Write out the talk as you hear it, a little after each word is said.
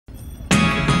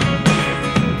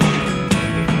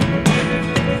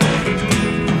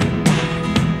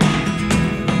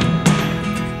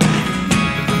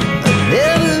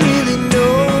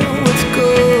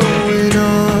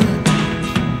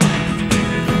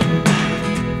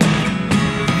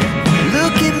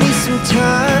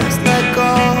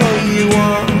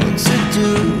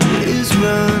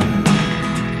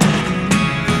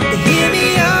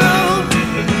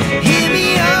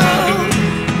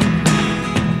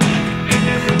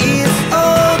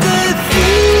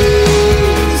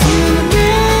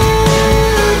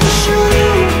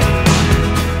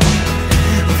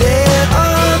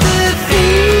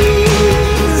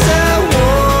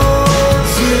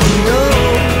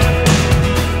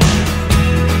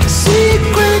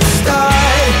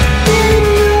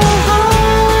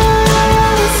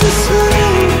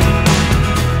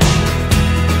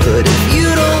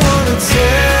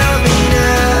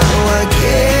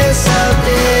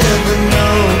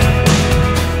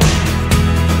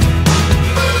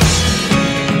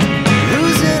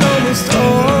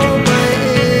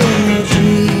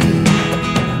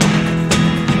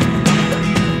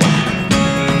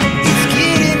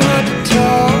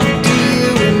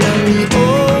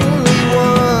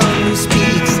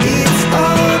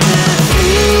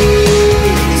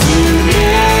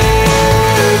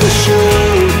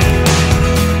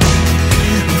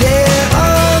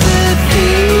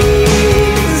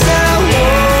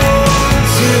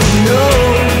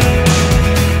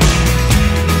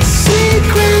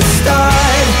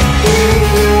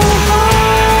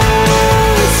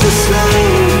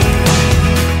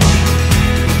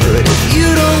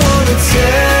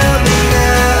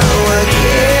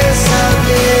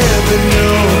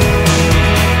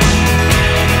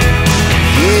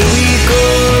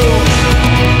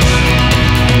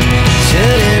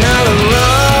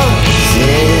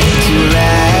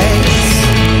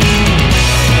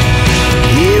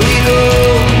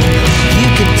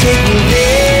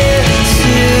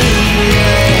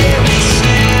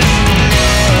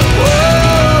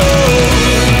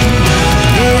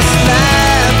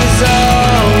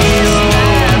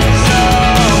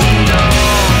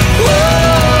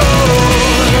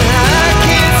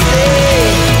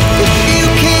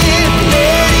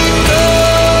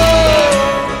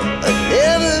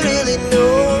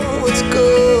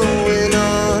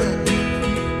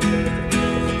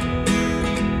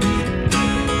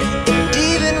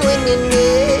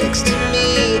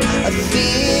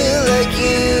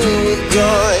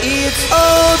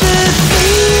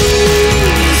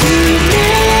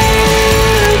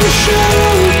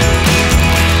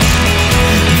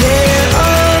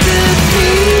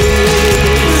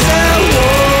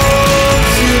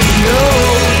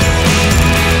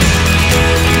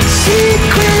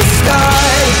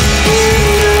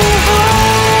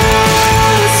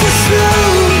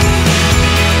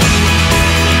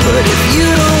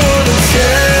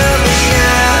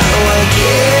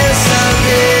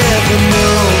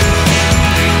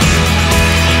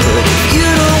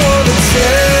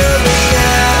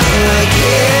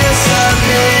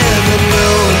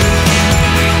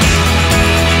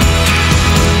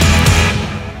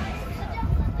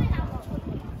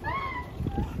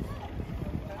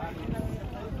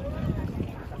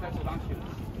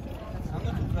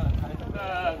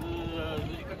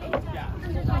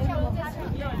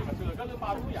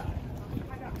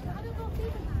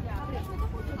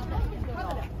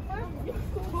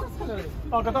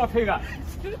哦，搿倒推个，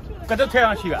搿都推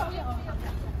上去个。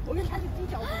我给他去比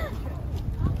较。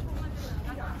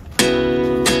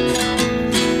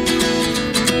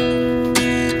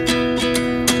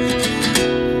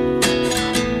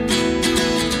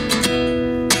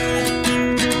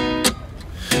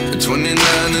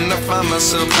And I find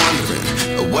myself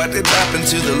wondering what did happen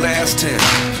to the last 10.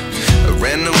 I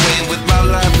ran away with my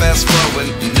life, fast forward,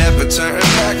 never turn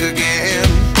back again.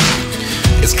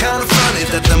 It's kind of funny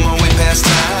that the more we pass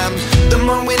time, the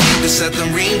more we need to set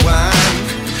them rewind.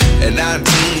 And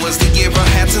 19 was the year I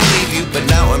had to leave you, but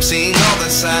now I'm seeing all the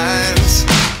signs.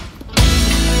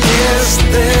 Is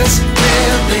this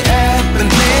really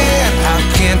happening? I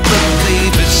can't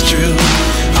believe it's true.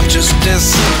 I'm just as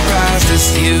surprised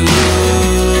as you.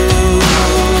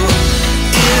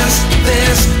 Is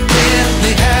this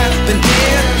really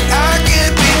happening? I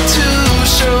can't be too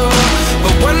sure,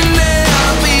 but one day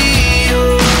I'll be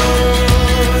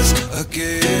yours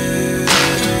again.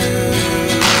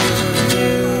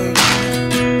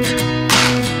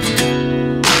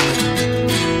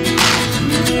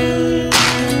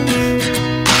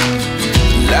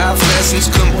 Life lessons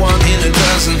come one in a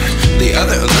dozen. The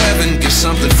other 11 give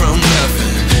something from nothing.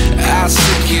 I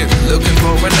sit here looking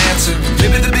for an answer.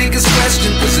 Maybe the biggest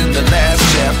question was in the last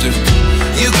chapter.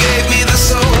 You gave me the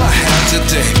soul I have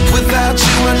today. Without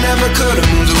you I never could have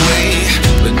moved away.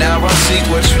 But now I see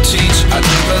what you teach. I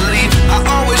do believe I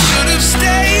always should have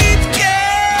stayed.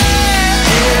 Yeah.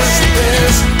 Is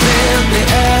this really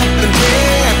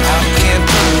happening? I can't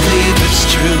believe it's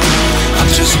true. I'm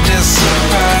just as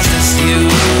surprised as you.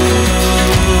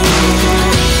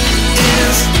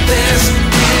 Is this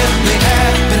really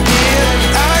happening?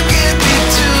 I can't be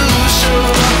too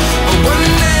sure, but one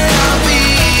day I'll be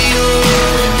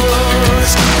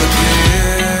yours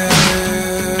again.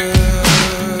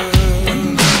 One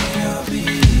day I'll be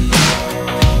yours.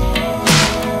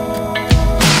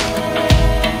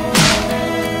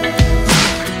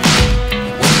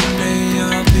 One day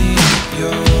I'll be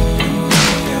yours.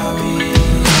 I'll be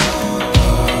yours.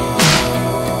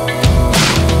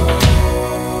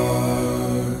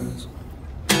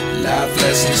 Life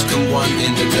lessons come one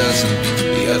in a dozen.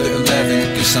 The other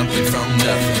 11 give something from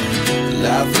nothing.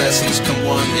 Life lessons come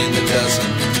one in a dozen.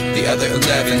 The other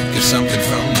 11 give something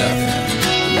from nothing.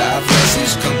 Life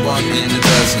lessons come one in a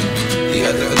dozen. The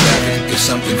other 11 give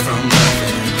something from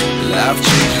nothing. Life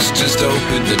changes just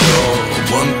open the door.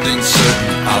 One thing's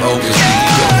certain, I'll always be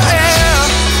yours.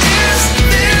 Is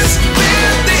this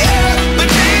really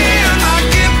happening? I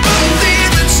can't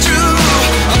believe it's true.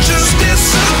 I'm just as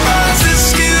surprised as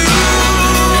you.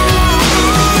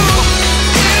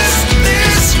 Is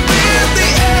this really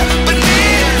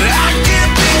happening? I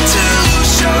can't be too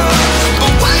sure,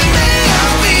 but one day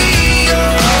I'll be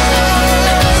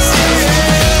yours.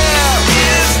 Yeah.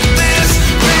 Is this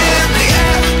really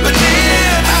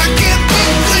happening? I can't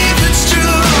believe it's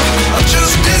true. I'm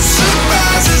just as surprised.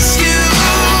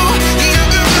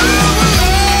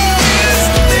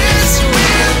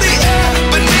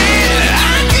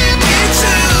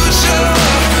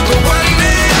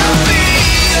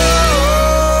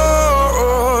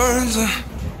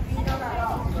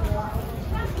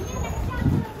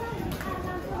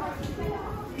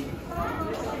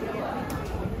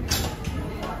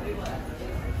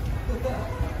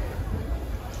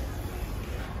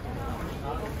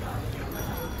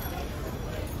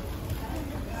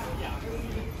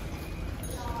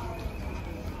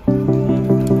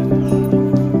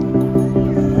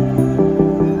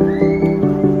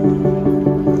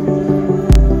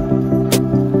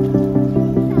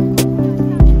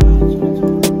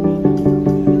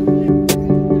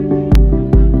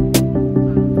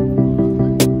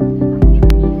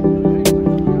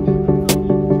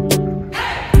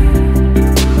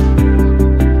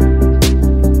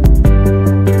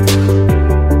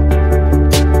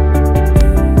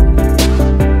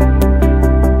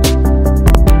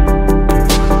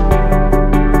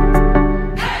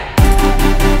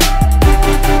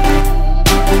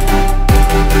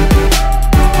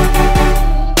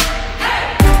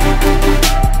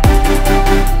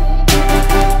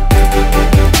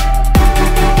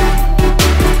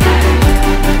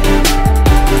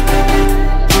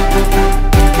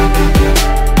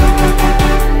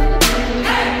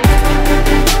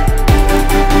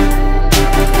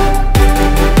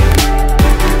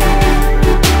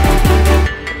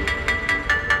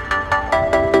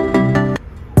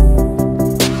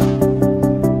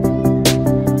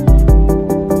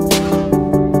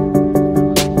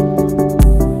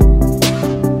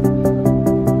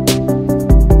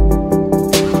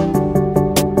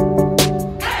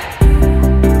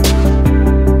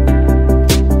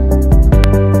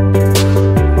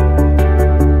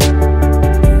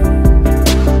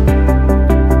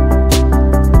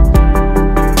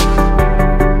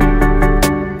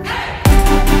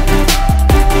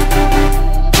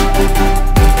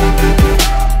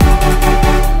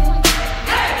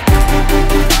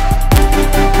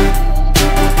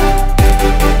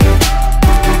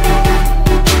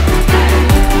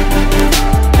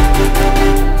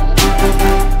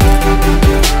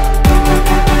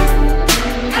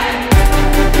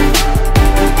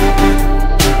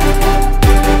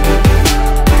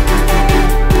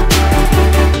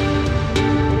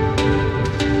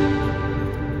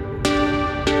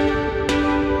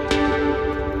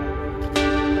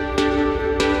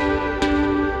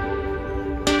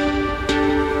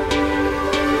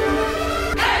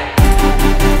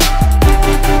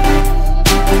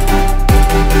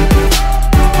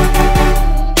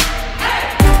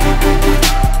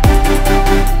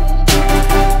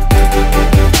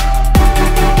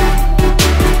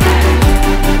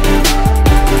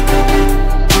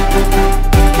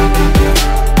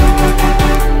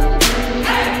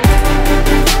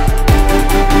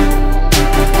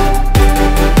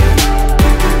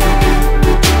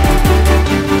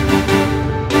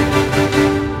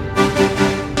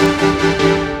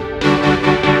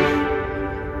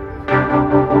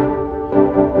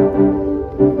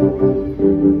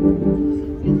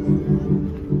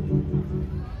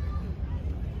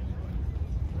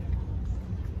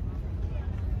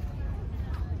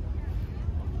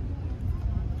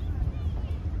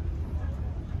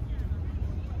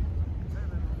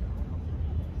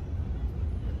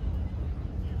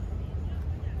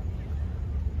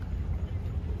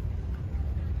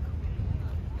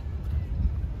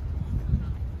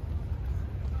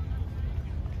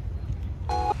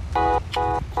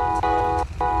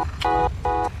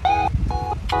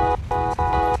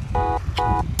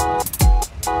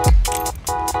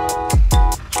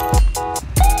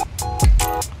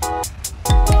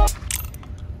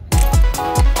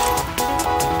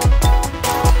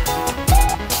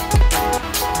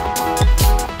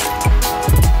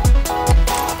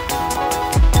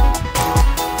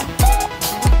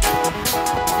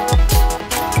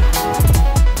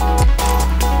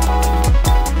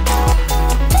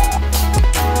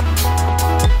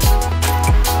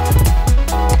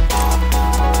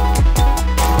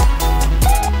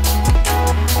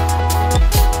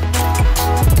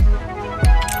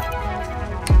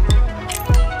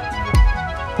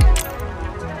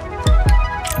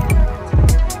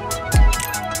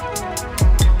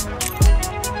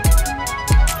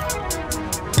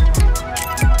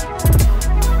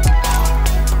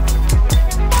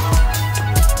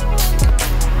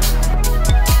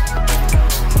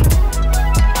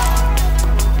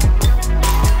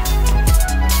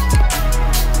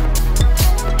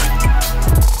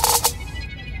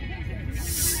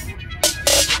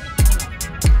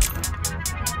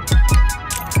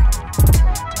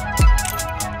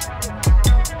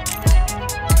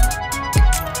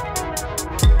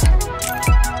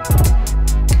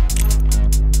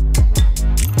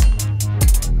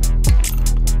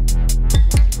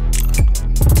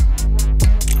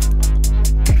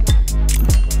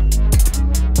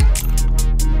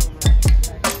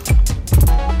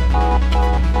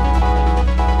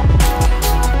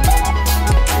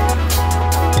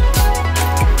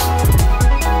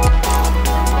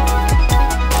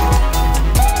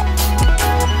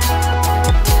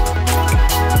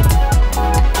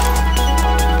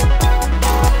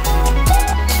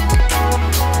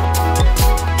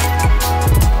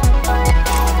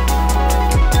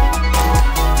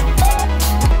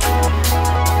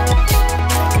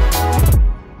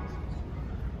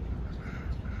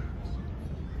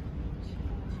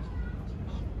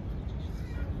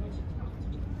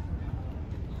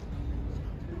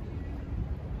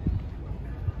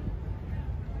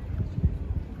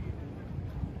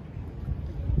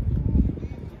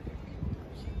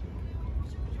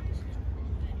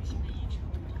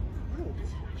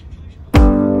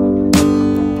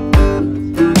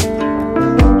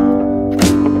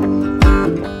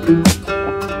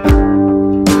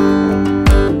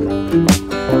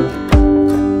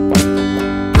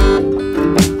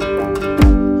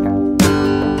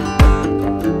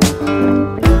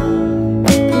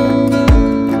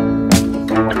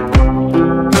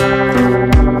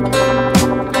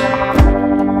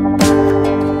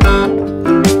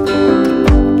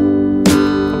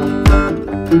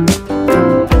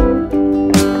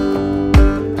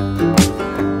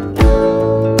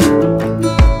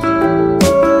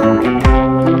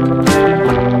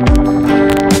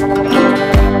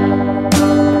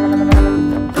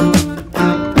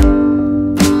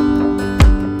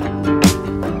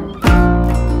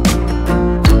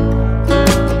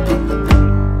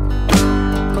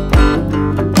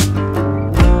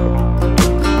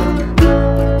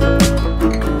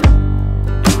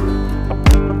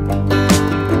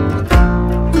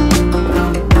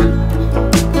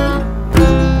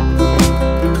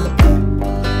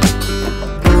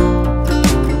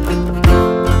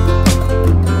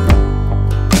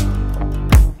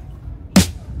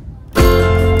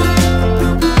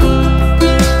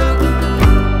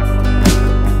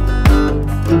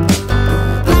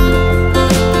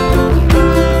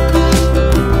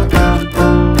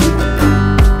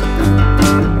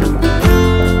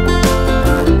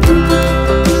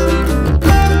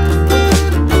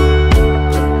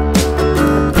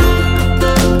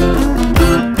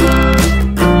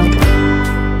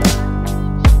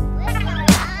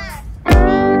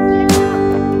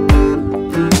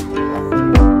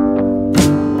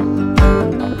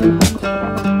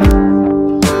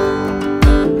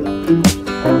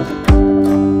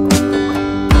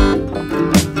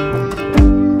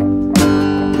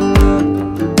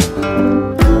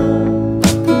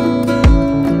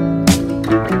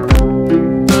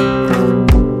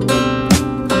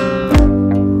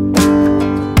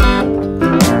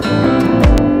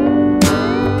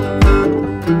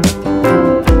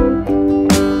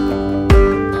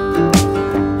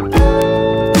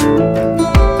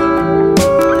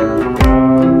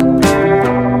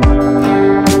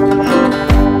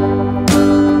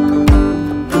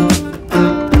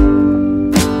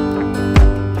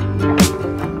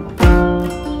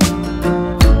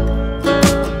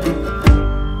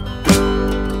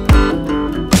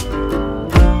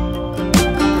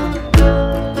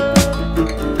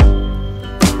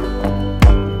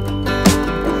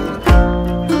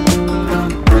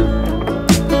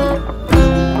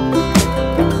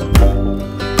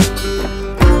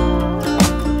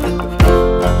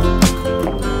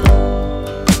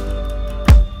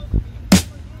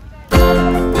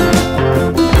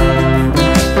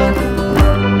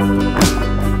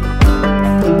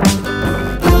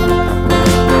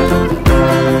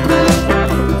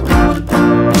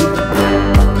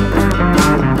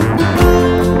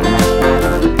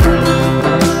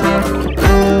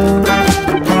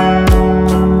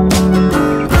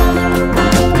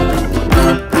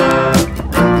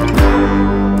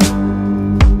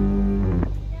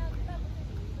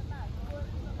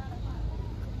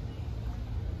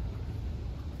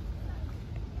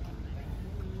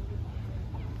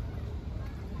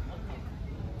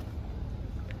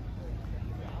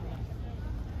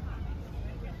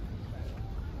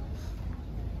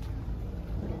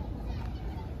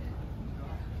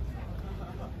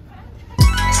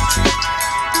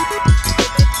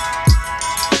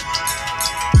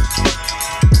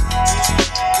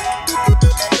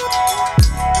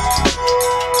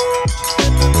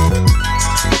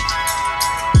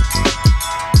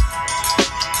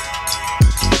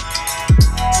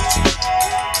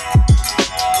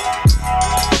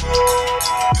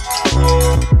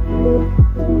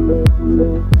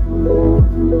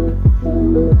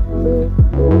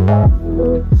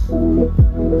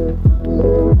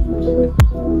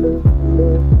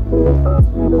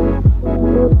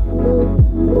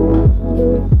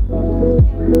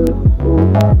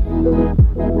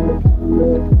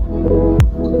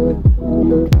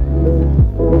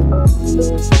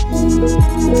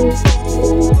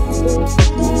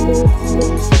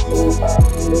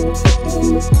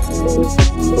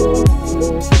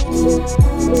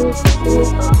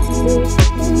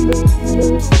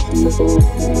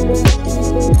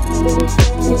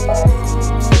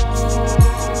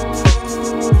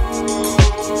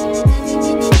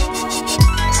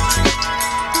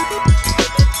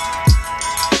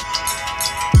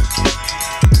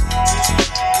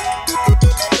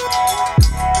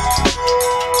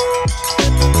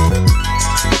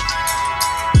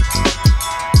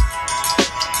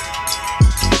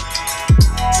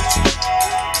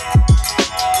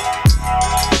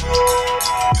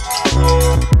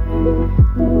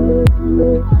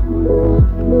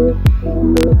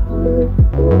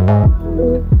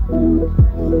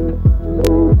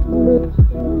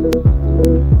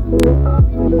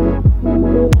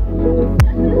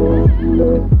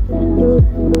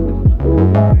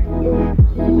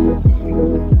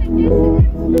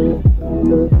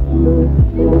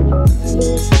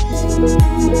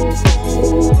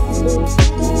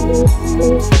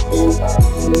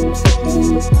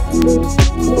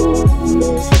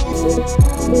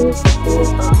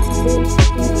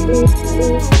 We'll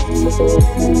be right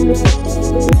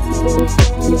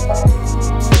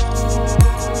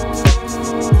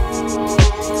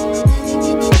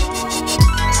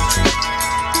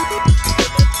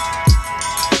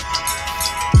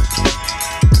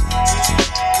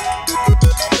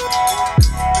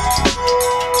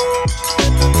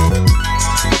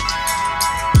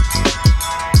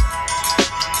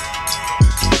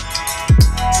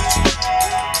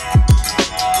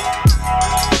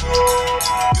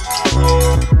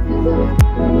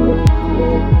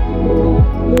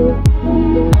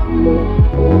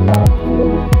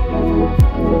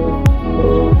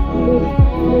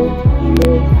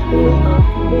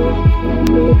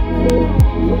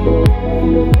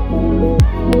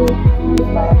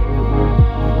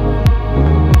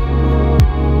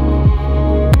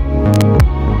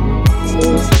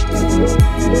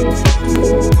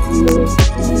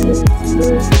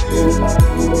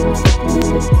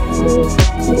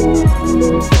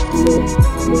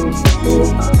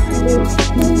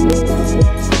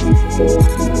back.